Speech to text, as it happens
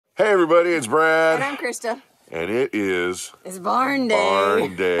Hey everybody, it's Brad. And I'm Krista. And it's barn day.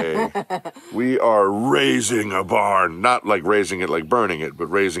 Barn day. We are raising a barn. Not like raising it like burning it, but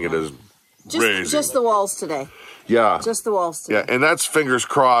raising it as raising. Just the walls today. Yeah. Just the walls today. Yeah, and that's fingers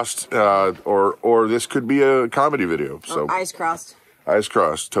crossed, or this could be a comedy video. So eyes crossed. Eyes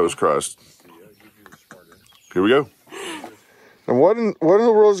crossed, toes crossed. Here we go. And what in the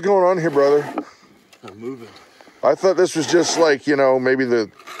world is going on here, brother? I'm moving. I thought this was just like, you know, maybe the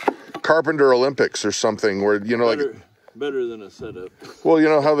Carpenter Olympics or something where, you know, better than a setup. Well, you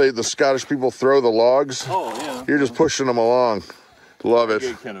know how the Scottish people throw the logs? Oh, yeah. You're just pushing them along. Love it.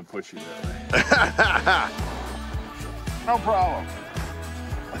 You're kind of pushy that way. No problem.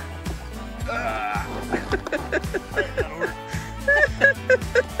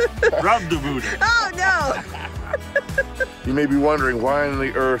 Rob the booty. Oh, no. You may be wondering why on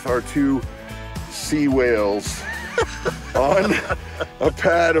the earth are two sea whales on a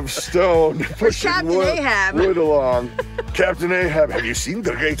pad of stone pushing wood along. Captain Ahab, have you seen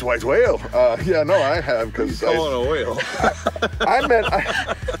the great white whale? Yeah, no, I have, because calling a whale.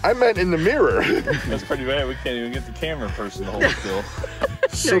 I meant in the mirror. That's pretty bad. We can't even get the camera person to hold still.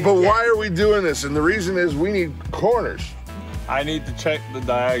 So, but why are we doing this? And the reason is we need corners. I need to check the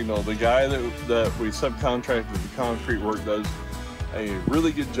diagonal. The guy that we subcontracted the concrete work does a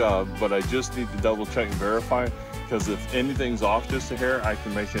really good job, but I just need to double check and verify, because if anything's off just a hair, I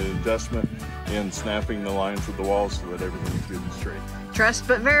can make an adjustment in snapping the lines with the walls so that everything's good and straight. Trust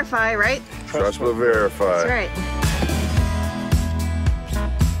but verify, right? Trust but verify. That's right.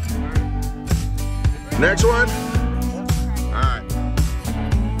 Next one? All right.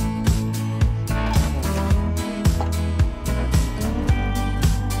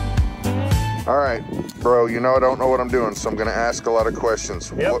 All right, bro, you know I don't know what I'm doing, so I'm gonna ask a lot of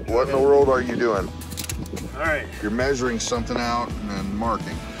questions. Yep. What in the world are you doing? All right. You're measuring something out and then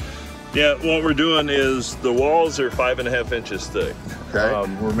marking. Yeah, what we're doing is the walls are 5.5 inches thick. Okay.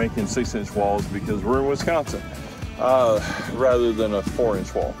 We're making 6-inch walls because we're in Wisconsin, rather than a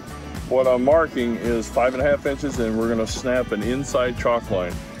 4-inch wall. What I'm marking is 5.5 inches, and we're gonna snap an inside chalk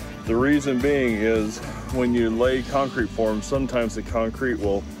line. The reason being is when you lay concrete forms, sometimes the concrete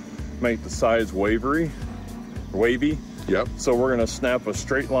will make the sides wavy. Yep. So we're gonna snap a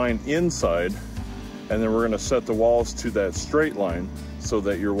straight line inside, and then we're gonna set the walls to that straight line so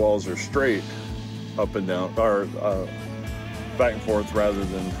that your walls are straight up and down, or back and forth, rather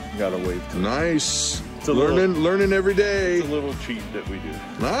than gotta wave to Nice. It's learning every day. It's a little cheat that we do.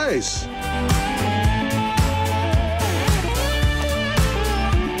 Nice.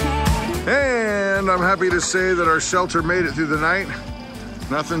 And I'm happy to say that our shelter made it through the night.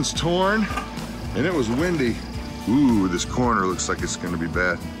 Nothing's torn, and it was windy. Ooh, this corner looks like it's gonna be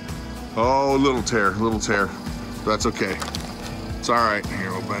bad. Oh, little tear. That's okay. It's all right.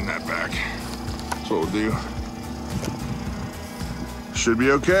 Here, we'll bend that back. That's what we'll do. Should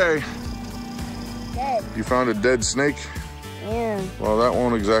be okay. Dead. You found a dead snake? Yeah. Well, that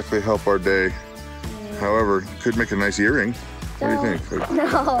won't exactly help our day. Yeah. However, could make a nice earring. What do you think? No,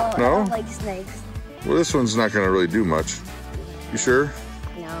 I No? don't like snakes. Well, this one's not gonna really do much. You sure?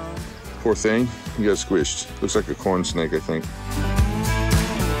 No. Poor thing, he got squished. Looks like a corn snake, I think.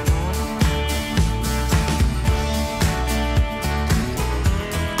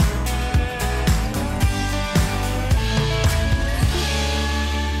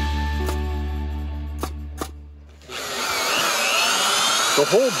 The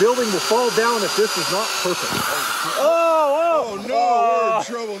whole building will fall down if this is not perfect. Oh no, we're in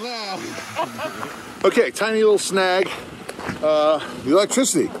trouble now. Okay, tiny little snag. The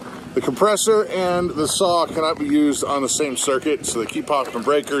electricity. The compressor and the saw cannot be used on the same circuit, so they keep popping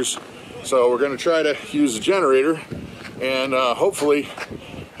breakers. So we're gonna try to use a generator, and hopefully,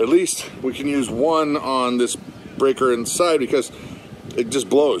 at least we can use one on this breaker inside, because it just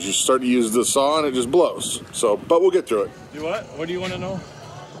blows. You start to use the saw and it just blows. So, but we'll get through it. You what? What do you want to know?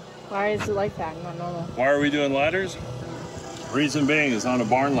 Why is it like that? Not normal. Why are we doing ladders? Reason being is on a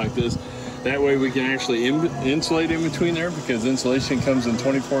barn like this, that way we can actually insulate in between there, because insulation comes in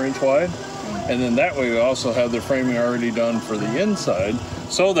 24-inch wide. And then that way we also have the framing already done for the inside,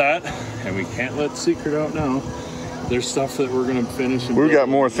 so that, and we can't let the secret out now, there's stuff that we're gonna finish. And We've got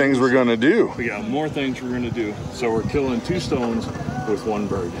more things we're gonna do. We got more things we're gonna do. So we're killing 2 stones with 1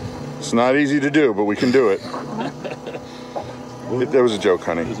 bird. It's not easy to do, but we can do it. That was a joke,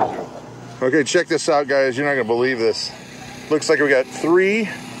 honey. Okay, check this out, guys. You're not gonna believe this. Looks like we got 3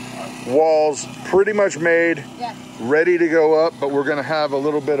 walls pretty much made, ready to go up, but we're gonna have a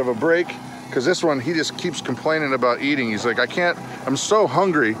little bit of a break, because this one, he just keeps complaining about eating. He's like, I'm so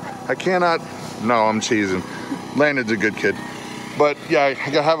hungry, I cannot. No, I'm cheesing. Landon's a good kid. But yeah, I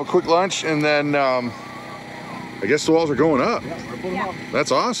gotta have a quick lunch, and then I guess the walls are going up. Yeah.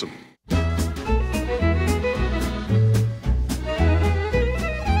 That's awesome.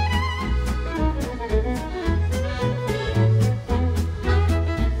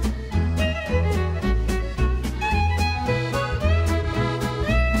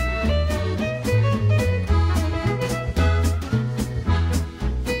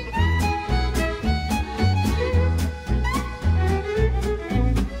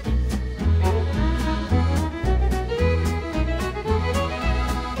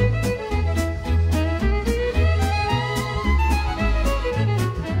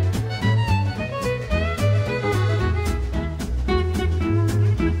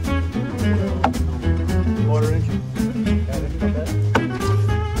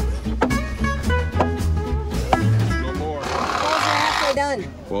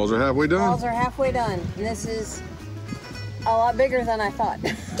 Walls are halfway done. Walls are halfway done. And this is a lot bigger than I thought.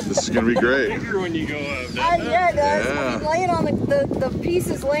 This is gonna be great. Bigger when you go up. Yeah, it does. Yeah. I mean, laying on the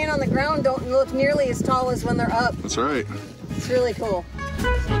pieces laying on the ground don't look nearly as tall as when they're up. That's right. It's really cool.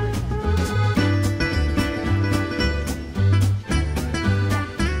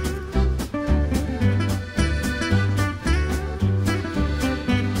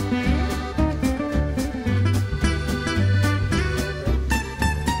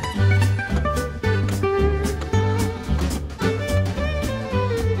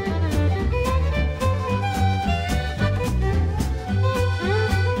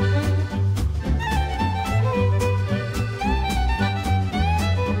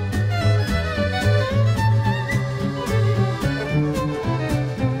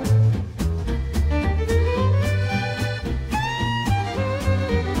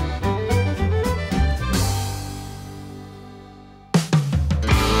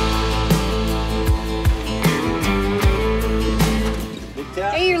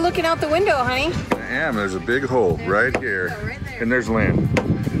 Hey, you're looking out the window, honey. I am. There's a big hole right here. Right there. And there's land.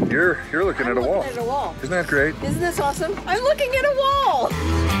 You're looking at a wall. At a wall. Isn't that great? Isn't this awesome? I'm looking at a wall.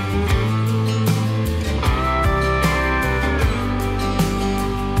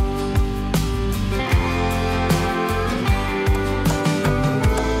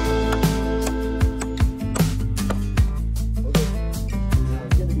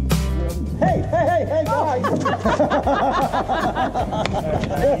 Hey,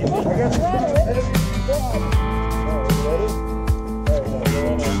 guys!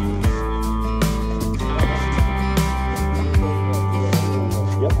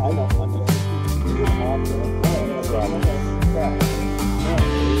 Yep, I know.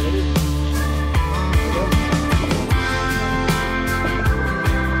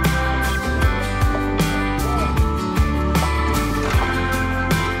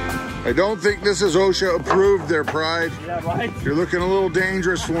 I don't think this is OSHA approved there, Pride. Yeah, right? You're looking a little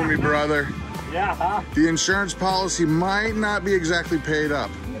dangerous for me, brother. Yeah, huh? The insurance policy might not be exactly paid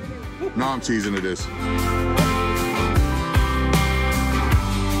up. No, I'm teasing, it is.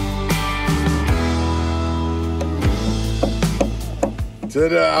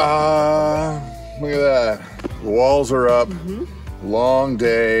 Ta-da! Look at that. The walls are up. Long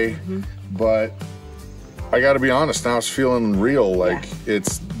day, but I gotta be honest, now it's feeling real. Like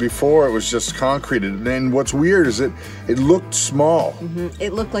it's, before it was just concreted. And what's weird is it looked small.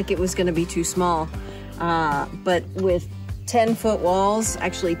 It looked like it was going to be too small, but with 10-foot walls,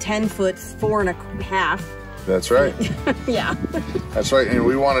 actually 10 foot 4.5. That's right. Yeah. That's right. And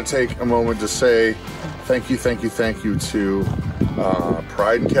we want to take a moment to say thank you to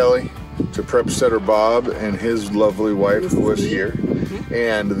Pride and Kelly, to Prep Setter Bob and his lovely wife who was here,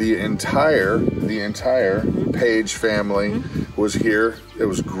 and the entire Page family was here. It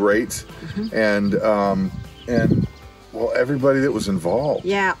was great, and well, everybody that was involved.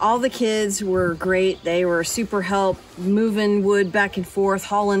 Yeah, all the kids were great. They were super help, moving wood back and forth,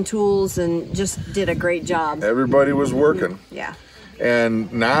 hauling tools, and just did a great job. Everybody was working. Yeah.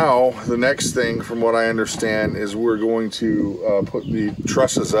 And now the next thing, from what I understand, is we're going to put the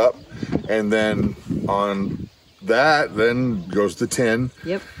trusses up, and then on that then goes the tin.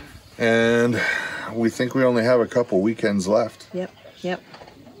 Yep. And we think we only have a couple weekends left. Yep.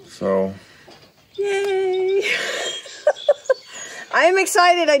 So. Yay! I'm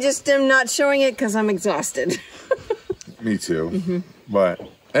excited. I just am not showing it because I'm exhausted. Me too. But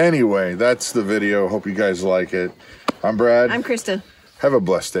anyway, that's the video. Hope you guys like it. I'm Brad. I'm Krista. Have a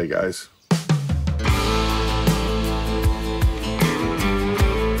blessed day, guys.